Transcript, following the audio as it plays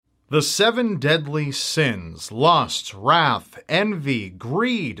The 7 deadly sins: lust, wrath, envy,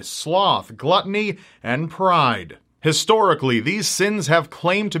 greed, sloth, gluttony, and pride. Historically, these sins have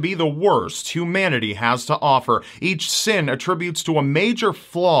claimed to be the worst humanity has to offer. Each sin attributes to a major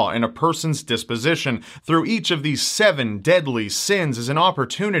flaw in a person's disposition. Through each of these 7 deadly sins is an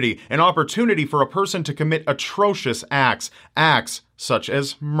opportunity for a person to commit atrocious acts such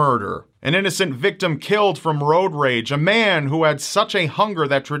as murder. An innocent victim killed from road rage, a man who had such a hunger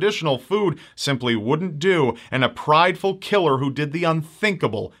that traditional food simply wouldn't do, and a prideful killer who did the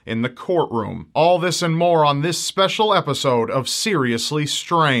unthinkable in the courtroom. All this and more on this special episode of Seriously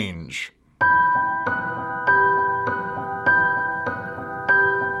Strange.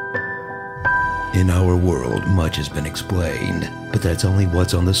 In our world, much has been explained, but that's only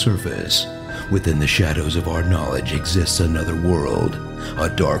what's on the surface. Within the shadows of our knowledge exists another world,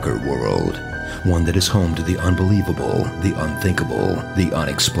 a darker world, one that is home to the unbelievable, the unthinkable, the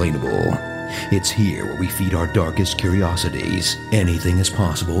unexplainable. It's here where we feed our darkest curiosities. Anything is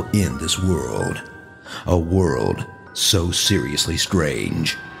possible in this world. A world so seriously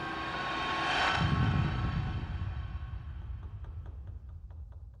strange.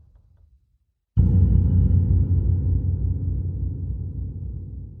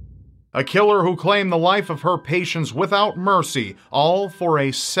 A killer who claimed the life of her patients without mercy, all for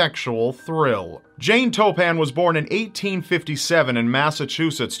a sexual thrill. Jane Toppan was born in 1857 in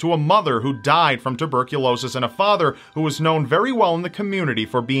Massachusetts to a mother who died from tuberculosis and a father who was known very well in the community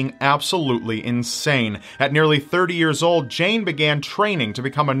for being absolutely insane. At nearly 30 years old, Jane began training to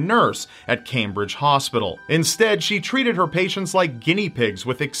become a nurse at Cambridge Hospital. Instead, she treated her patients like guinea pigs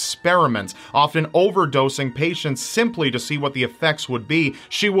with experiments, often overdosing patients simply to see what the effects would be.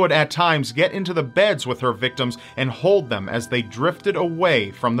 She would at times get into the beds with her victims and hold them as they drifted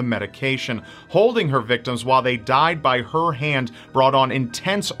away from the medication. Holding her victims while they died by her hand brought on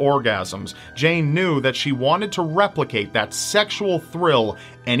intense orgasms. Jane knew that she wanted to replicate that sexual thrill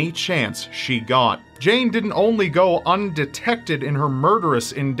any chance she got. Jane didn't only go undetected in her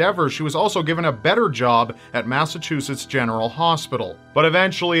murderous endeavors, she was also given a better job at Massachusetts General Hospital. But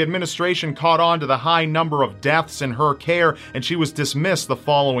eventually, administration caught on to the high number of deaths in her care, and she was dismissed the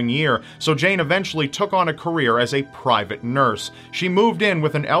following year. So Jane eventually took on a career as a private nurse. She moved in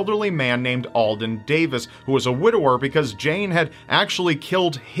with an elderly man named Alden Davis, who was a widower because Jane had actually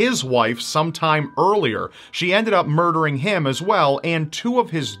killed his wife sometime earlier. She ended up murdering him as well, and 2 of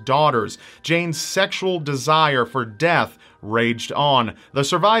his daughters. Jane's sexual desire for death raged on. The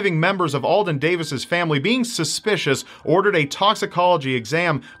surviving members of Alden Davis's family, being suspicious, ordered a toxicology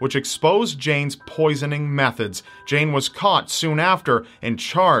exam which exposed Jane's poisoning methods. Jane was caught soon after and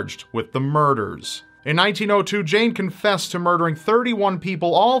charged with the murders. In 1902, Jane confessed to murdering 31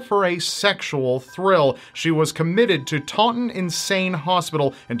 people, all for a sexual thrill. She was committed to Taunton Insane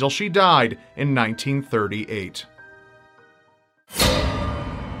Hospital until she died in 1938.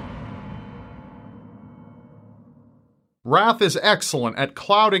 Wrath is excellent at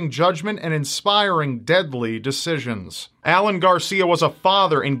clouding judgment and inspiring deadly decisions. Alan Garcia was a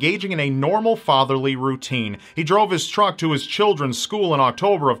father engaging in a normal fatherly routine. He drove his truck to his children's school in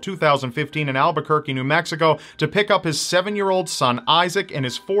October of 2015 in Albuquerque, New Mexico, to pick up his 7-year-old son, Isaac, and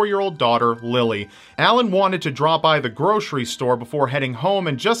his 4-year-old daughter, Lily. Alan wanted to drop by the grocery store before heading home,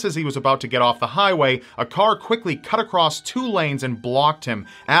 and just as he was about to get off the highway, a car quickly cut across 2 lanes and blocked him.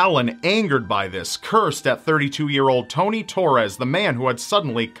 Alan, angered by this, cursed at 32-year-old Tony Torres, the man who had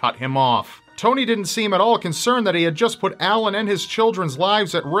suddenly cut him off. Tony didn't seem at all concerned that he had just put Alan and his children's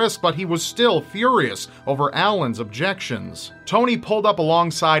lives at risk, but he was still furious over Alan's objections. Tony pulled up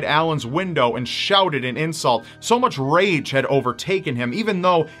alongside Alan's window and shouted an insult. So much rage had overtaken him, even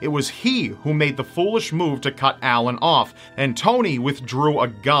though it was he who made the foolish move to cut Alan off, and Tony withdrew a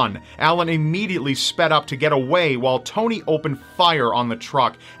gun. Alan immediately sped up to get away while Tony opened fire on the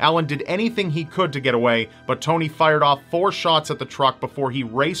truck. Alan did anything he could to get away, but Tony fired off 4 shots at the truck before he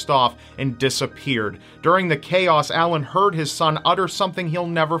raced off and disappeared. During the chaos, Alan heard his son utter something he'll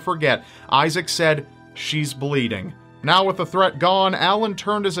never forget. Isaac said, "She's bleeding." Now with the threat gone, Alan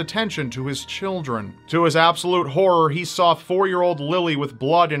turned his attention to his children. To his absolute horror, he saw 4-year-old Lily with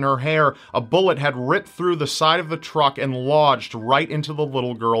blood in her hair. A bullet had ripped through the side of the truck and lodged right into the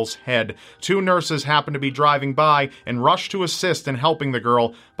little girl's head. 2 nurses happened to be driving by and rushed to assist in helping the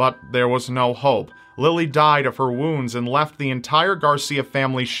girl, but there was no hope. Lily died of her wounds and left the entire Garcia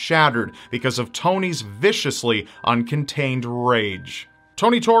family shattered because of Tony's viciously uncontained rage.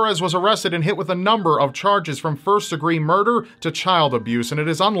 Tony Torres was arrested and hit with a number of charges from first-degree murder to child abuse, and it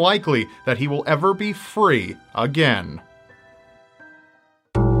is unlikely that he will ever be free again.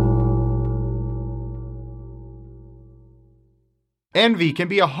 Envy can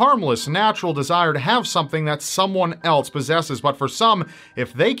be a harmless, natural desire to have something that someone else possesses, but for some,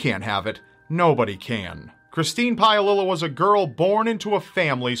 if they can't have it, nobody can. Christine Paolillo was a girl born into a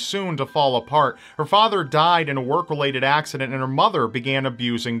family soon to fall apart. Her father died in a work-related accident and her mother began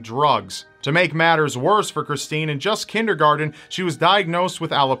abusing drugs. To make matters worse for Christine, in just kindergarten, she was diagnosed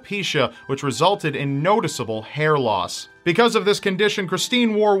with alopecia, which resulted in noticeable hair loss. Because of this condition,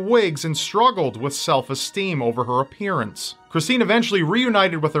 Christine wore wigs and struggled with self-esteem over her appearance. Christine eventually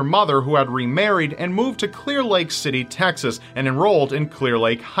reunited with her mother, who had remarried, and moved to Clear Lake City, Texas, and enrolled in Clear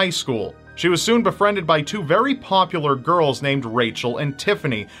Lake High School. She was soon befriended by two very popular girls named Rachel and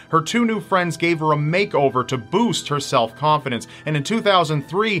Tiffany. Her two new friends gave her a makeover to boost her self-confidence, and in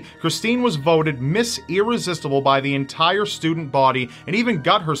 2003, Christine was voted Miss Irresistible by the entire student body and even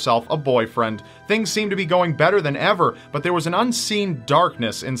got herself a boyfriend. Things seemed to be going better than ever, but there was an unseen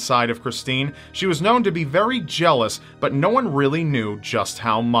darkness inside of Christine. She was known to be very jealous, but no one really knew just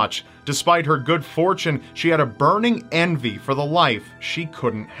how much. Despite her good fortune, she had a burning envy for the life she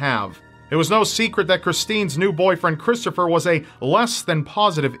couldn't have. It was no secret that Christine's new boyfriend Christopher was a less than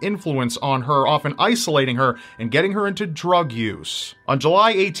positive influence on her, often isolating her and getting her into drug use. On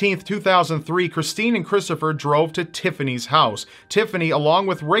July 18, 2003, Christine and Christopher drove to Tiffany's house. Tiffany, along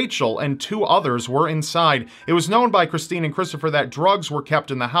with Rachel and two others, were inside. It was known by Christine and Christopher that drugs were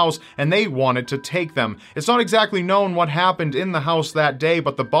kept in the house and they wanted to take them. It's not exactly known what happened in the house that day,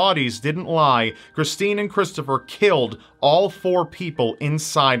 but the bodies didn't lie. Christine and Christopher killed all 4 people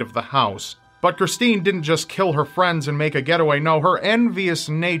inside of the house. But Christine didn't just kill her friends and make a getaway. No, her envious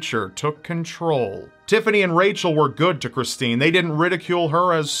nature took control. Tiffany and Rachel were good to Christine. They didn't ridicule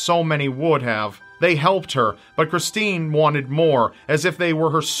her as so many would have. They helped her, but Christine wanted more. As if they were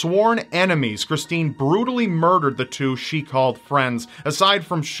her sworn enemies, Christine brutally murdered the two she called friends. Aside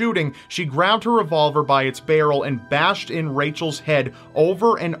from shooting, she grabbed her revolver by its barrel and bashed in Rachel's head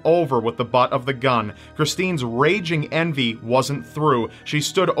over and over with the butt of the gun. Christine's raging envy wasn't through. She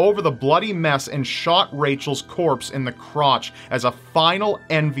stood over the bloody mess and shot Rachel's corpse in the crotch as a final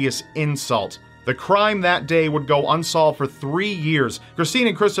envious insult. The crime that day would go unsolved for 3 years. Christine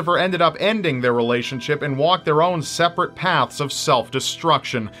and Christopher ended up ending their relationship and walked their own separate paths of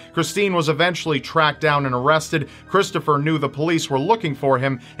self-destruction. Christine was eventually tracked down and arrested. Christopher knew the police were looking for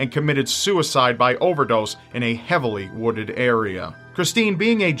him and committed suicide by overdose in a heavily wooded area. Christine,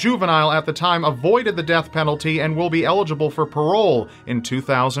 being a juvenile at the time, avoided the death penalty and will be eligible for parole in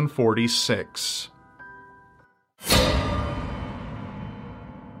 2046.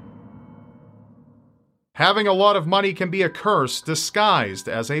 Having a lot of money can be a curse disguised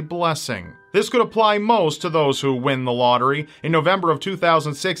as a blessing. This could apply most to those who win the lottery. In November of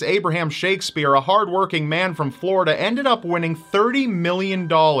 2006, Abraham Shakespeare, a hard-working man from Florida, ended up winning $30 million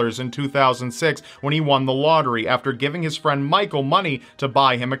in 2006 when he won the lottery after giving his friend Michael money to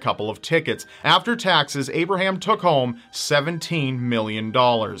buy him a couple of tickets. After taxes, Abraham took home $17 million.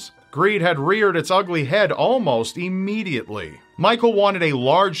 Greed had reared its ugly head almost immediately. Michael wanted a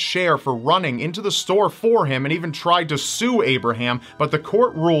large share for running into the store for him and even tried to sue Abraham, but the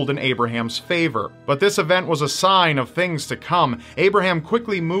court ruled in Abraham's favor. But this event was a sign of things to come. Abraham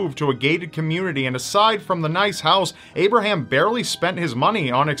quickly moved to a gated community, and aside from the nice house, Abraham barely spent his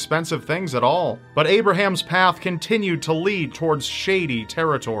money on expensive things at all. But Abraham's path continued to lead towards shady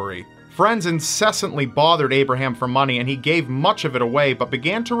territory. Friends incessantly bothered Abraham for money, and he gave much of it away, but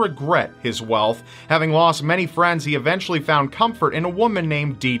began to regret his wealth. Having lost many friends, he eventually found comfort in a woman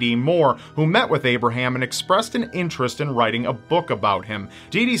named Dee Dee Moore, who met with Abraham and expressed an interest in writing a book about him.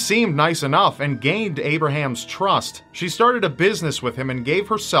 Dee Dee seemed nice enough and gained Abraham's trust. She started a business with him and gave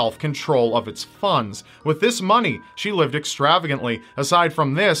herself control of its funds. With this money, she lived extravagantly. Aside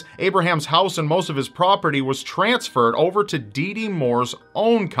from this, Abraham's house and most of his property was transferred over to Dee Dee Moore's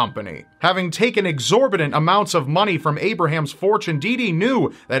own company. Having taken exorbitant amounts of money from Abraham's fortune, Dee Dee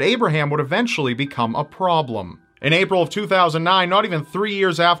knew that Abraham would eventually become a problem. In April of 2009, not even 3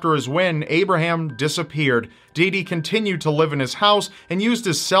 years after his win, Abraham disappeared. Dee Dee continued to live in his house and used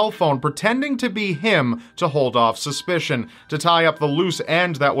his cell phone, pretending to be him to hold off suspicion. To tie up the loose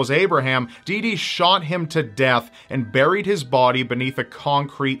end that was Abraham, Dee Dee shot him to death and buried his body beneath a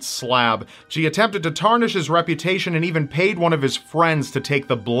concrete slab. She attempted to tarnish his reputation and even paid one of his friends to take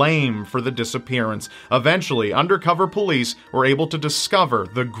the blame for the disappearance. Eventually, undercover police were able to discover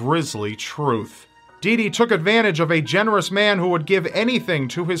the grisly truth. Dee Dee took advantage of a generous man who would give anything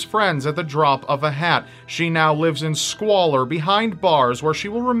to his friends at the drop of a hat. She now lives in squalor behind bars, where she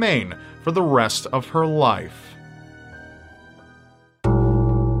will remain for the rest of her life.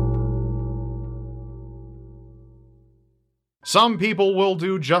 Some people will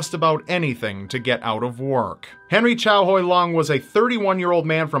do just about anything to get out of work. Henry Chow Hoi Lung was a 31-year-old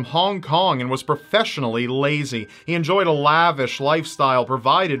man from Hong Kong and was professionally lazy. He enjoyed a lavish lifestyle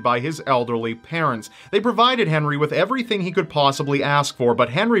provided by his elderly parents. They provided Henry with everything he could possibly ask for, but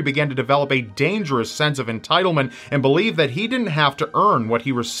Henry began to develop a dangerous sense of entitlement and believed that he didn't have to earn what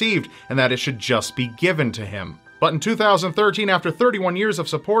he received and that it should just be given to him. But in 2013, after 31 years of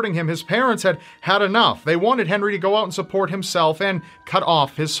supporting him, his parents had had enough. They wanted Henry to go out and support himself and cut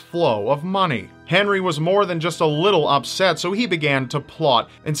off his flow of money. Henry was more than just a little upset, so he began to plot.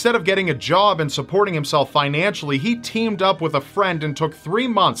 Instead of getting a job and supporting himself financially, he teamed up with a friend and took 3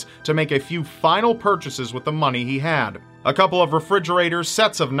 months to make a few final purchases with the money he had. A couple of refrigerators,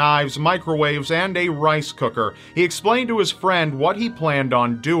 sets of knives, microwaves, and a rice cooker. He explained to his friend what he planned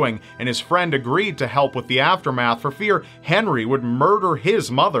on doing, and his friend agreed to help with the aftermath for fear Henry would murder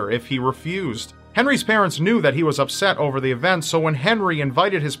his mother if he refused. Henry's parents knew that he was upset over the event, so when Henry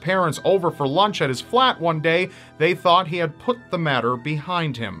invited his parents over for lunch at his flat one day, they thought he had put the matter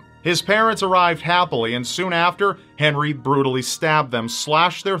behind him. His parents arrived happily, and soon after, Henry brutally stabbed them,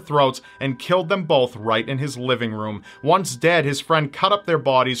 slashed their throats, and killed them both right in his living room. Once dead, his friend cut up their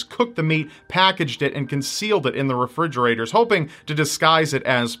bodies, cooked the meat, packaged it, and concealed it in the refrigerators, hoping to disguise it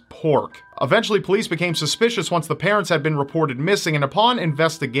as pork. Eventually, police became suspicious once the parents had been reported missing, and upon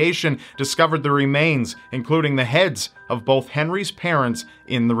investigation, discovered the remains, including the heads of both Henry's parents,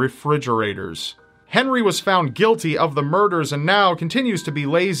 in the refrigerators. Henry was found guilty of the murders and now continues to be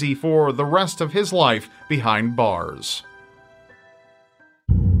lazy for the rest of his life behind bars.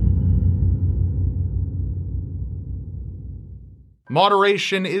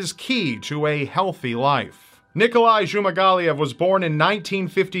 Moderation is key to a healthy life. Nikolai Zhumagaliev was born in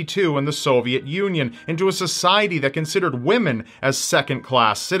 1952 in the Soviet Union into a society that considered women as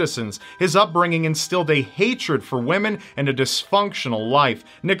second-class citizens. His upbringing instilled a hatred for women and a dysfunctional life.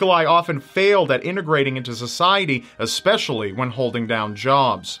 Nikolai often failed at integrating into society, especially when holding down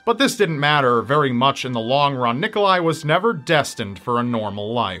jobs. But this didn't matter very much in the long run. Nikolai was never destined for a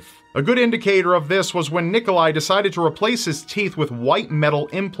normal life. A good indicator of this was when Nikolai decided to replace his teeth with white metal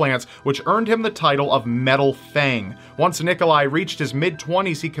implants, which earned him the title of Metal Fang. Once Nikolai reached his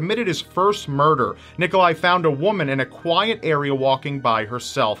mid-20s, he committed his first murder. Nikolai found a woman in a quiet area walking by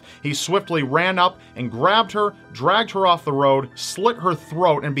herself. He swiftly ran up and grabbed her, dragged her off the road, slit her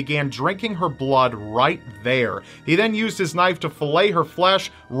throat, and began drinking her blood right there. He then used his knife to fillet her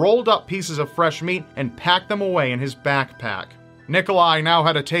flesh, rolled up pieces of fresh meat, and packed them away in his backpack. Nikolai now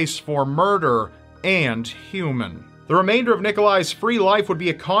had a taste for murder and human. The remainder of Nikolai's free life would be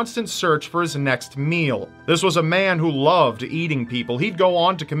a constant search for his next meal. This was a man who loved eating people. He'd go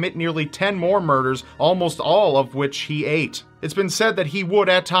on to commit nearly 10 more murders, almost all of which he ate. It's been said that he would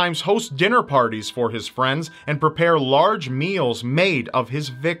at times host dinner parties for his friends and prepare large meals made of his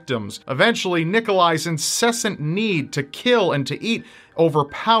victims. Eventually, Nikolai's incessant need to kill and to eat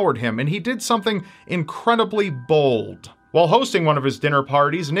overpowered him, and he did something incredibly bold. While hosting one of his dinner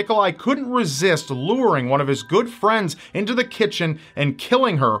parties, Nikolai couldn't resist luring one of his good friends into the kitchen and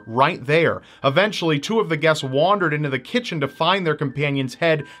killing her right there. Eventually, 2 of the guests wandered into the kitchen to find their companion's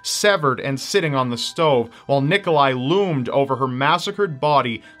head severed and sitting on the stove, while Nikolai loomed over her massacred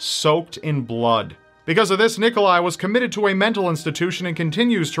body, soaked in blood. Because of this, Nikolai was committed to a mental institution and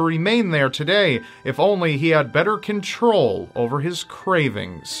continues to remain there today. If only he had better control over his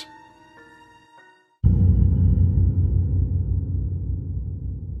cravings.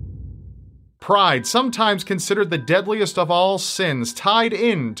 Pride, sometimes considered the deadliest of all sins, tied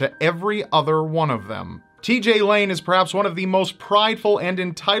in to every other one of them. TJ Lane is perhaps one of the most prideful and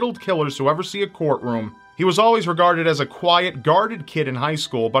entitled killers to ever see a courtroom. He was always regarded as a quiet, guarded kid in high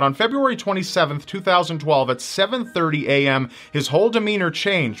school, but on February 27, 2012 at 7:30 a.m., his whole demeanor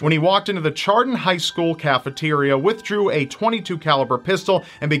changed when he walked into the Chardon High School cafeteria, withdrew a .22 caliber pistol,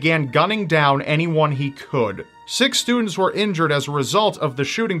 and began gunning down anyone he could. 6 students were injured as a result of the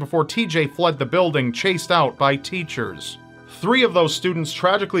shooting before TJ fled the building, chased out by teachers. 3 of those students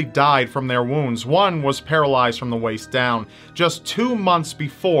tragically died from their wounds. 1 was paralyzed from the waist down. Just 2 months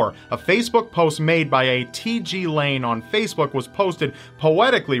before, a Facebook post made by a TG Lane on Facebook was posted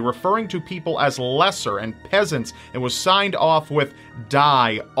poetically referring to people as lesser and peasants and was signed off with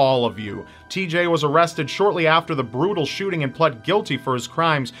 "Die, all of you." TJ was arrested shortly after the brutal shooting and pled guilty for his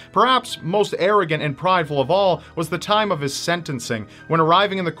crimes. Perhaps most arrogant and prideful of all was the time of his sentencing. When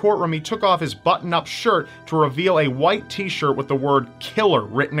arriving in the courtroom, he took off his button-up shirt to reveal a white t-shirt with the word "killer"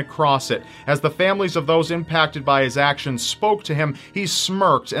 written across it. As the families of those impacted by his actions spoke to him, he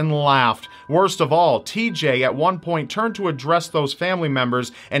smirked and laughed. Worst of all, TJ at one point turned to address those family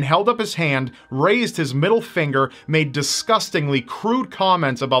members and held up his hand, raised his middle finger, made disgustingly crude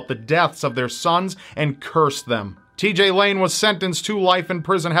comments about the deaths of their sons, and cursed them. TJ Lane was sentenced to life in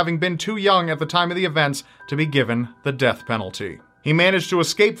prison, having been too young at the time of the events to be given the death penalty. He managed to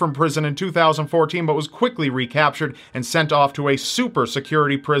escape from prison in 2014, but was quickly recaptured and sent off to a super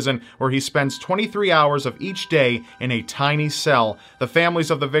security prison where he spends 23 hours of each day in a tiny cell. The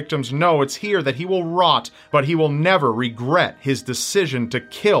families of the victims know it's here that he will rot, but he will never regret his decision to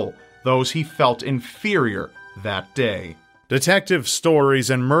kill those he felt inferior that day. Detective stories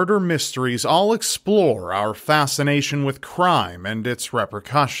and murder mysteries all explore our fascination with crime and its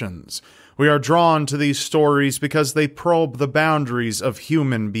repercussions. We are drawn to these stories because they probe the boundaries of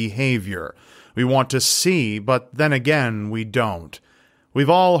human behavior. We want to see, but then again, we don't. We've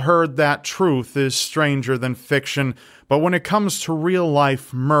all heard that truth is stranger than fiction, but when it comes to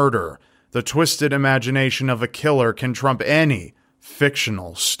real-life murder, the twisted imagination of a killer can trump any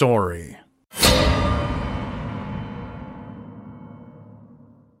fictional story.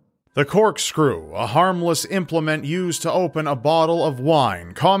 The corkscrew, a harmless implement used to open a bottle of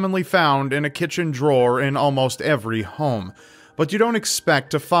wine, commonly found in a kitchen drawer in almost every home. But you don't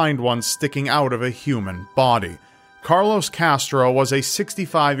expect to find one sticking out of a human body. Carlos Castro was a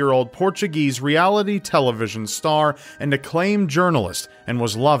 65-year-old Portuguese reality television star and acclaimed journalist, and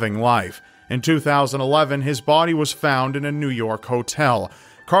was loving life. In 2011, his body was found in a New York hotel.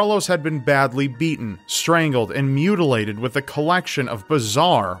 Carlos had been badly beaten, strangled, and mutilated with a collection of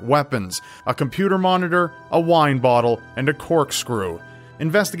bizarre weapons: a computer monitor, a wine bottle, and a corkscrew.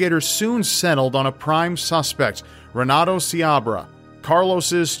 Investigators soon settled on a prime suspect, Renato Seabra,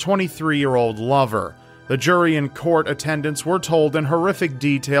 Carlos's 23-year-old lover. The jury and court attendants were told in horrific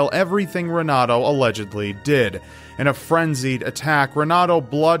detail everything Renato allegedly did. In a frenzied attack, Renato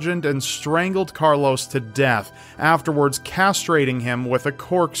bludgeoned and strangled Carlos to death, afterwards castrating him with a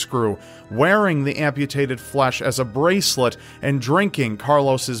corkscrew, wearing the amputated flesh as a bracelet, and drinking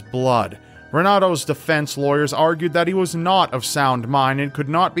Carlos's blood. Renato's defense lawyers argued that he was not of sound mind and could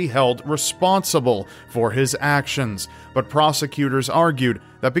not be held responsible for his actions, but prosecutors argued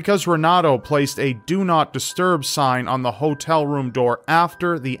that because Renato placed a "Do Not Disturb" sign on the hotel room door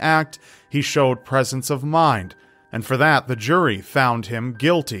after the act, he showed presence of mind, and for that the jury found him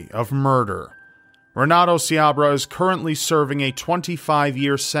guilty of murder. Renato Seabra is currently serving a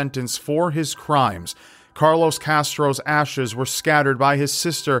 25-year sentence for his crimes. Carlos Castro's ashes were scattered by his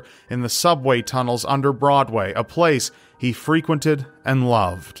sister in the subway tunnels under Broadway, a place he frequented and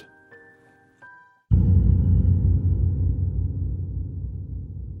loved.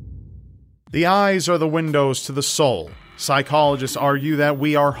 The eyes are the windows to the soul. Psychologists argue that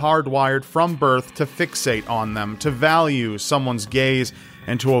we are hardwired from birth to fixate on them, to value someone's gaze,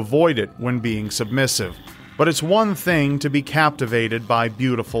 and to avoid it when being submissive. But it's one thing to be captivated by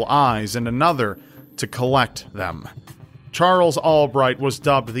beautiful eyes, and another to collect them. Charles Albright was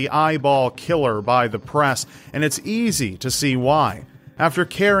dubbed the eyeball killer by the press, and it's easy to see why. After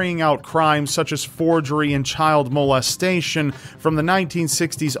carrying out crimes such as forgery and child molestation, from the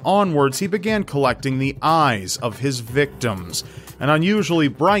 1960s onwards, he began collecting the eyes of his victims. An unusually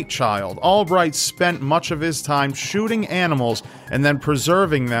bright child, Albright spent much of his time shooting animals and then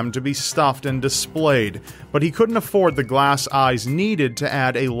preserving them to be stuffed and displayed, but he couldn't afford the glass eyes needed to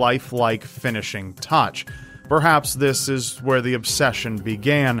add a lifelike finishing touch. Perhaps this is where the obsession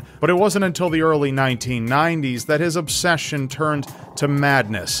began, but it wasn't until the early 1990s that his obsession turned to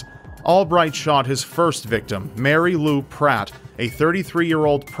madness. Albright shot his first victim, Mary Lou Pratt, a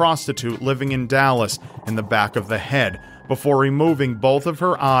 33-year-old prostitute living in Dallas, in the back of the head, before removing both of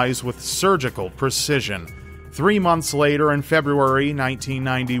her eyes with surgical precision. 3 months later, in February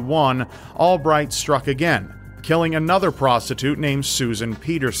 1991, Albright struck again, killing another prostitute named Susan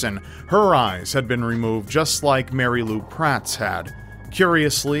Peterson. Her eyes had been removed just like Mary Lou Pratt's had.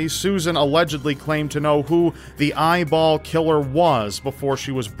 Curiously, Susan allegedly claimed to know who the eyeball killer was before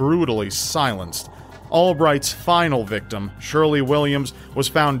she was brutally silenced. Albright's final victim, Shirley Williams, was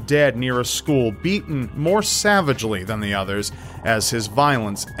found dead near a school, beaten more savagely than the others as his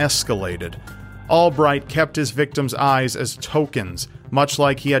violence escalated. Albright kept his victims' eyes as tokens, much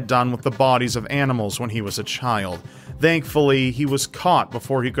like he had done with the bodies of animals when he was a child. Thankfully, he was caught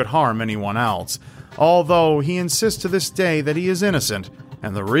before he could harm anyone else. Although he insists to this day that he is innocent,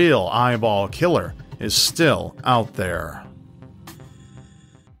 and the real eyeball killer is still out there.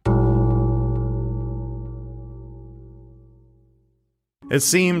 It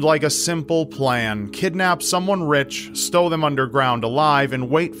seemed like a simple plan: kidnap someone rich, stow them underground alive, and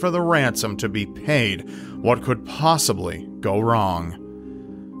wait for the ransom to be paid. What could possibly go wrong?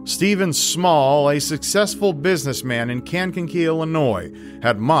 Stephen Small, a successful businessman in Kankakee, Illinois,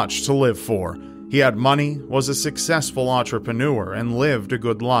 had much to live for. He had money, was a successful entrepreneur, and lived a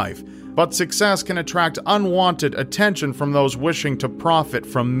good life. But success can attract unwanted attention from those wishing to profit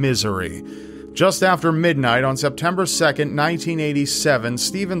from misery. Just after midnight on September 2nd, 1987,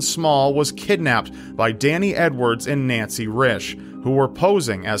 Stephen Small was kidnapped by Danny Edwards and Nancy Risch, who were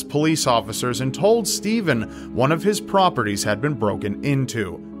posing as police officers and told Stephen one of his properties had been broken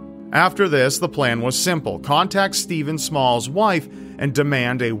into. After this, the plan was simple: contact Stephen Small's wife and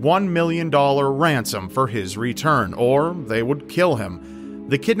demand a $1 million ransom for his return, or they would kill him.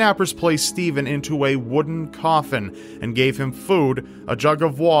 The kidnappers placed Stephen into a wooden coffin and gave him food, a jug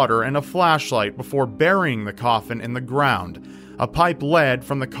of water, and a flashlight before burying the coffin in the ground. A pipe led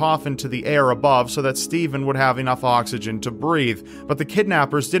from the coffin to the air above so that Stephen would have enough oxygen to breathe, but the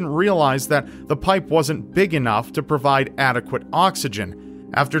kidnappers didn't realize that the pipe wasn't big enough to provide adequate oxygen.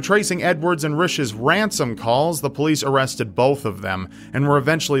 After tracing Edwards and Risch's ransom calls, the police arrested both of them and were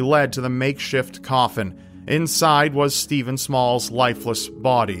eventually led to the makeshift coffin. Inside was Stephen Small's lifeless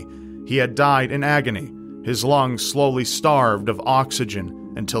body. He had died in agony, his lungs slowly starved of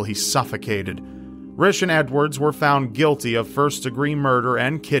oxygen until he suffocated. Risch and Edwards were found guilty of first-degree murder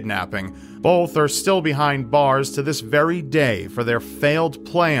and kidnapping. Both are still behind bars to this very day for their failed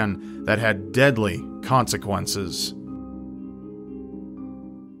plan that had deadly consequences.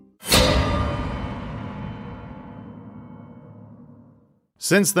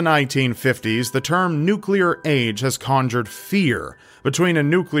 Since the 1950s, the term nuclear age has conjured fear. Between a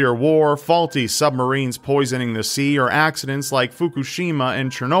nuclear war, faulty submarines poisoning the sea, or accidents like Fukushima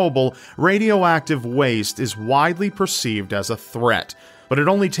and Chernobyl, radioactive waste is widely perceived as a threat. But it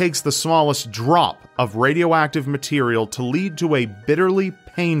only takes the smallest drop of radioactive material to lead to a bitterly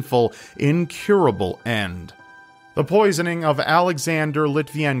painful, incurable end. The poisoning of Alexander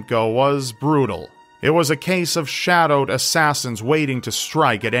Litvinenko was brutal. It was a case of shadowed assassins waiting to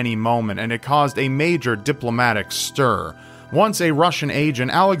strike at any moment, and it caused a major diplomatic stir. Once a Russian agent,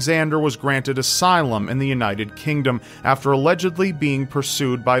 Alexander was granted asylum in the United Kingdom after allegedly being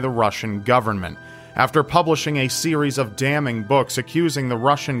pursued by the Russian government. After publishing a series of damning books accusing the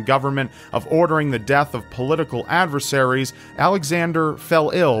Russian government of ordering the death of political adversaries, Alexander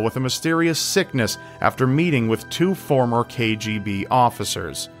fell ill with a mysterious sickness after meeting with two former KGB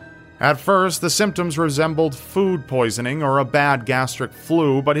officers. At first, the symptoms resembled food poisoning or a bad gastric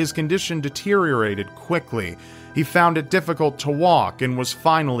flu, but his condition deteriorated quickly. He found it difficult to walk and was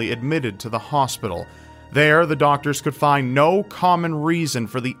finally admitted to the hospital. There, the doctors could find no common reason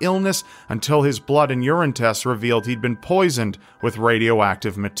for the illness until his blood and urine tests revealed he'd been poisoned with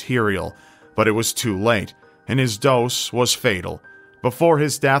radioactive material. But it was too late, and his dose was fatal. Before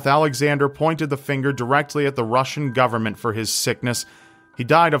his death, Alexander pointed the finger directly at the Russian government for his sickness. He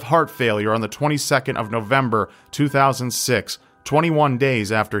died of heart failure on the 22nd of November, 2006, 21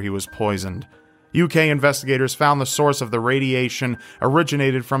 days after he was poisoned. UK investigators found the source of the radiation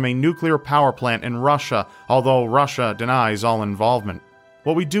originated from a nuclear power plant in Russia, although Russia denies all involvement.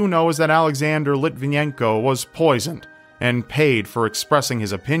 What we do know is that Alexander Litvinenko was poisoned and paid for expressing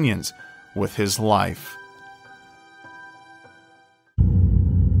his opinions with his life.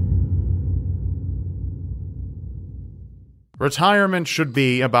 Retirement should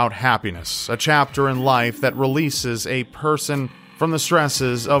be about happiness, a chapter in life that releases a person from the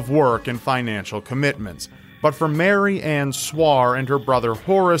stresses of work and financial commitments. But for Mary Ann Swar and her brother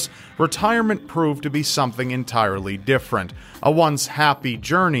Horace, retirement proved to be something entirely different, a once happy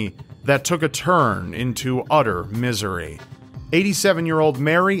journey that took a turn into utter misery. 87-year-old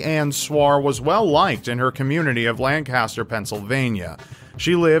Mary Ann Swar was well liked in her community of Lancaster, Pennsylvania.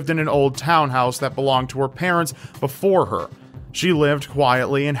 She lived in an old townhouse that belonged to her parents before her. She lived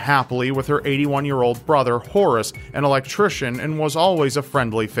quietly and happily with her 81-year-old brother Horace, an electrician, and was always a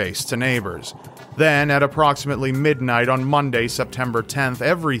friendly face to neighbors. Then, at approximately midnight on Monday, September 10th,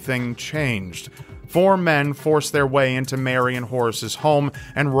 everything changed. 4 men forced their way into Mary and Horace's home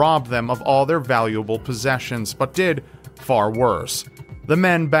and robbed them of all their valuable possessions, but did far worse. The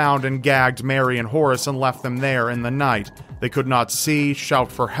men bound and gagged Mary and Horace and left them there in the night. They could not see,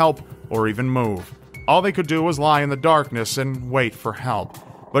 shout for help, or even move. All they could do was lie in the darkness and wait for help.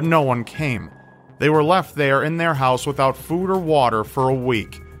 But no one came. They were left there in their house without food or water for a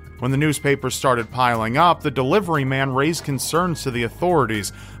week. When the newspapers started piling up, the delivery man raised concerns to the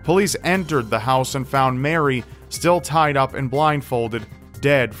authorities. Police entered the house and found Mary still tied up and blindfolded,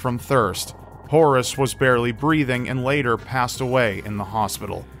 dead from thirst. Horace was barely breathing and later passed away in the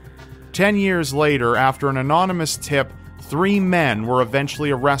hospital. 10 years later, after an anonymous tip, 3 men were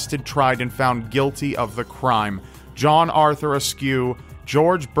eventually arrested, tried, and found guilty of the crime. John Arthur Askew,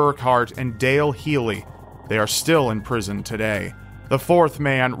 George Burkhart, and Dale Healy. They are still in prison today. The 4th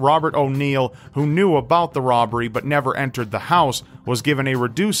man, Robert O'Neill, who knew about the robbery but never entered the house, was given a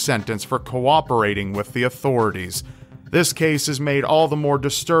reduced sentence for cooperating with the authorities. This case is made all the more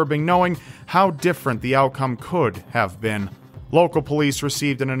disturbing knowing how different the outcome could have been. Local police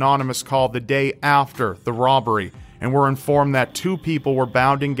received an anonymous call the day after the robbery and were informed that 2 people were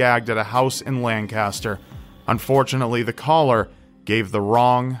bound and gagged at a house in Lancaster. Unfortunately, the caller gave the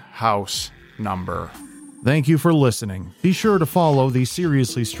wrong house number. Thank you for listening. Be sure to follow the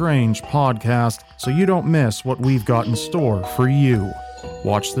Seriously Strange podcast so you don't miss what we've got in store for you.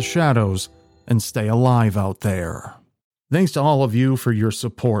 Watch the shadows and stay alive out there. Thanks to all of you for your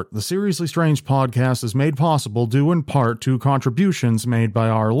support. The Seriously Strange podcast is made possible due in part to contributions made by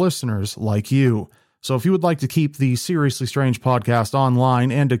our listeners like you. So if you would like to keep the Seriously Strange podcast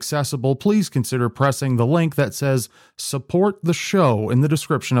online and accessible, please consider pressing the link that says Support the Show in the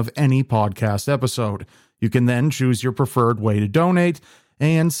description of any podcast episode. You can then choose your preferred way to donate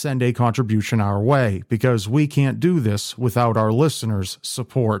and send a contribution our way, because we can't do this without our listeners'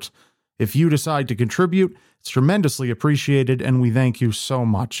 support. If you decide to contribute, it's tremendously appreciated, and we thank you so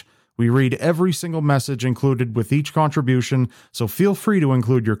much. We read every single message included with each contribution, so feel free to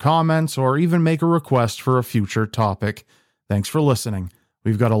include your comments or even make a request for a future topic. Thanks for listening.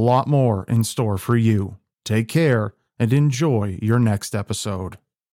 We've got a lot more in store for you. Take care and enjoy your next episode.